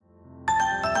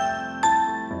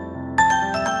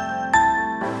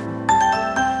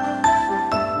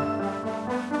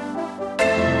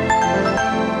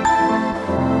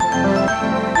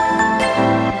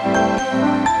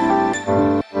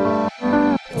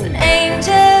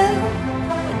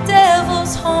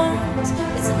its horns.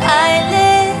 It's an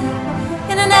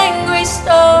island in an angry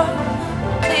storm.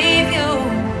 Leave you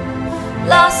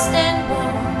lost in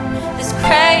war. This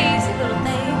crazy little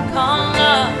thing called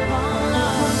love.